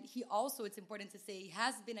 And he also, it's important to say,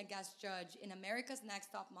 has been a guest judge in America's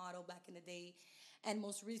Next Top Model back in the day, and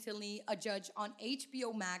most recently a judge on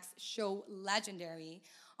HBO Max show Legendary.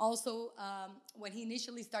 Also, when he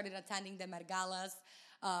initially started attending the Met Galas,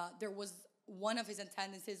 there was one of his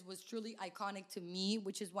attendances was truly iconic to me,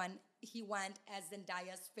 which is when he went as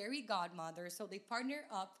Zendaya's fairy godmother. So they partner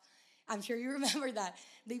up. I'm sure you remember that.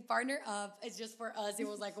 They partner up. It's just for us. It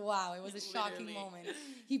was like, wow, it was a shocking moment.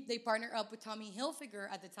 They partner up with Tommy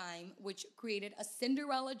Hilfiger at the time, which created a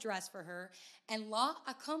Cinderella dress for her. And Law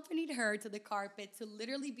accompanied her to the carpet to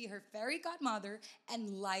literally be her fairy godmother and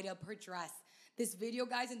light up her dress. This video,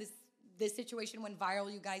 guys, and this situation went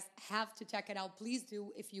viral. You guys have to check it out. Please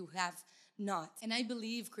do if you have not. And I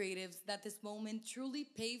believe, creatives, that this moment truly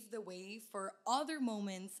paved the way for other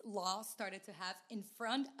moments Law started to have in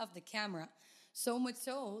front of the camera. So much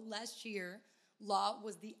so, last year, Law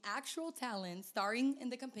was the actual talent starring in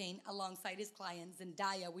the campaign alongside his client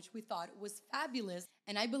Zendaya, which we thought was fabulous.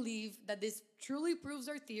 And I believe that this truly proves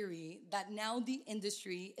our theory that now the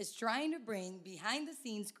industry is trying to bring behind the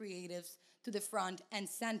scenes creatives to the front and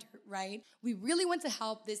center, right? We really want to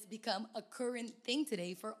help this become a current thing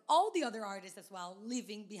today for all the other artists as well,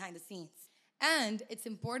 living behind the scenes. And it's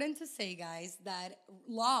important to say, guys, that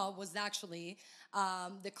Law was actually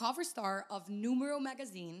the cover star of Numero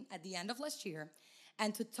magazine at the end of last year.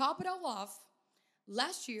 And to top it all off,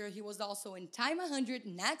 last year he was also in Time 100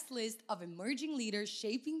 Next list of emerging leaders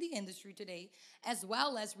shaping the industry today, as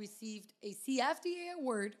well as received a CFDA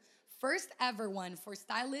award, first ever one for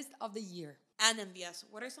Stylist of the Year. And MVS,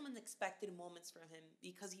 what are some unexpected moments from him?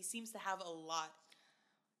 Because he seems to have a lot.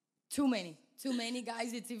 Too many,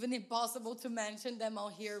 guys. It's even impossible to mention them all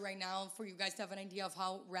here right now for you guys to have an idea of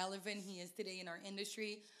how relevant he is today in our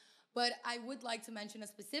industry. But I would like to mention a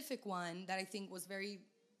specific one that I think was very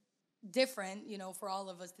different, for all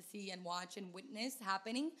of us to see and watch and witness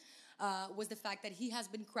happening, was the fact that he has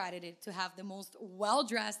been credited to have the most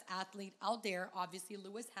well-dressed athlete out there, obviously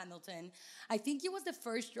Lewis Hamilton. I think he was the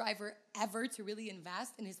first driver ever to really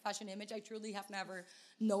invest in his fashion image. I truly have never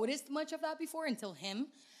noticed much of that before until him.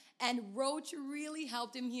 And Roach really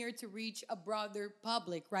helped him here to reach a broader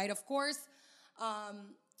public, right? Of course,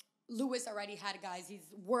 Lewis already had guys.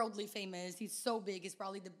 He's worldly famous. He's so big. He's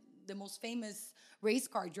probably the most famous race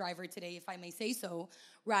car driver today, if I may say so,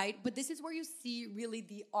 right? But this is where you see really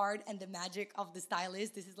the art and the magic of the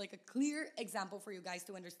stylist. This is like a clear example for you guys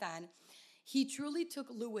to understand. He truly took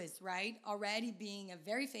Lewis, right? Already being a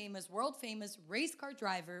very famous, world famous race car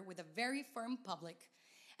driver with a very firm public.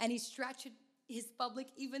 And he stretched his public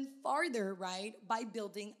even farther, right? By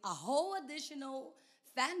building a whole additional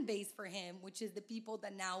fan base for him, which is the people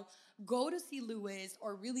that now go to see Lewis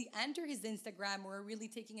or really enter his Instagram or are really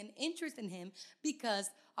taking an interest in him because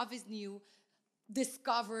of his new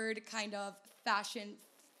discovered kind of fashion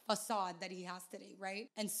facade that he has today, right?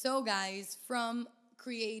 And so, guys, from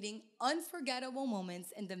creating unforgettable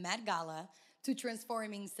moments in the Met Gala to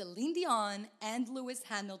transforming Celine Dion and Lewis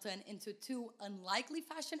Hamilton into two unlikely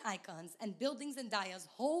fashion icons and building Zendaya's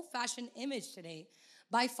whole fashion image today,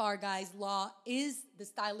 by far, guys, Law is the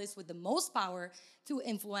stylist with the most power to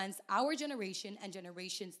influence our generation and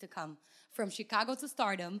generations to come. From Chicago to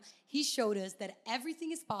stardom, he showed us that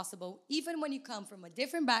everything is possible, even when you come from a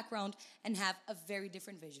different background and have a very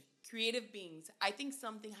different vision. Creative beings. I think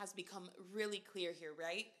something has become really clear here,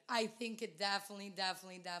 right? I think it definitely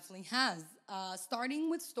has. Starting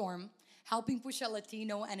with Storm, helping push a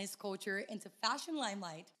Latino and his culture into fashion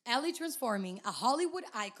limelight, Ellie transforming a Hollywood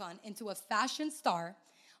icon into a fashion star,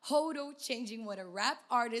 Hodo changing what a rap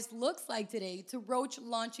artist looks like today, to Roach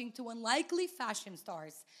launching to unlikely fashion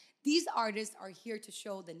stars. These artists are here to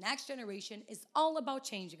show the next generation is all about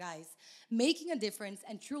change, guys, making a difference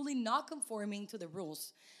and truly not conforming to the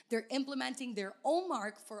rules. They're implementing their own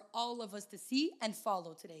mark for all of us to see and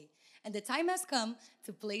follow today. And the time has come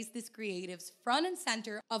to place these creatives front and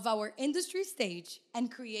center of our industry stage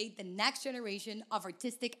and create the next generation of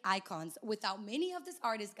artistic icons. Without many of these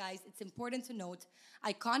artists, guys, it's important to note,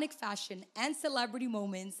 iconic fashion and celebrity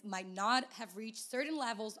moments might not have reached certain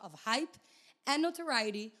levels of hype and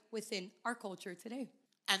notoriety within our culture today.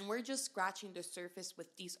 And we're just scratching the surface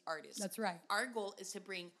with these artists. That's right. Our goal is to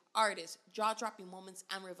bring artists, jaw-dropping moments,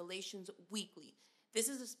 and revelations weekly. This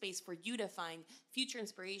is a space for you to find future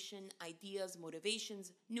inspiration, ideas,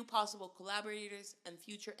 motivations, new possible collaborators, and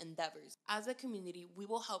future endeavors. As a community, we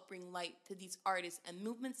will help bring light to these artists and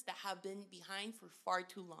movements that have been behind for far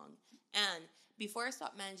too long. And before I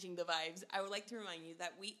stop managing the vibes, I would like to remind you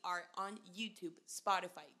that we are on YouTube,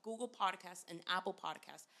 Spotify, Google Podcasts, and Apple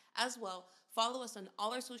Podcasts. As well, follow us on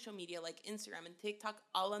all our social media like Instagram and TikTok,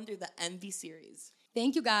 all under the MV series.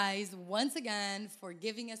 Thank you guys once again for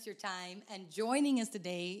giving us your time and joining us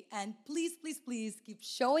today. And please, please, please keep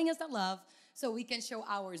showing us that love so we can show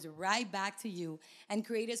ours right back to you. And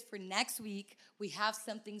creators, for next week, we have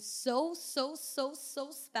something so, so, so,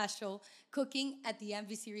 so special cooking at the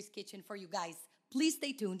MV Series Kitchen for you guys. Please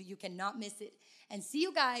stay tuned. You cannot miss it. And see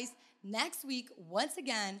you guys next week once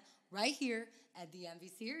again right here at the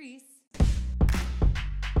MV Series.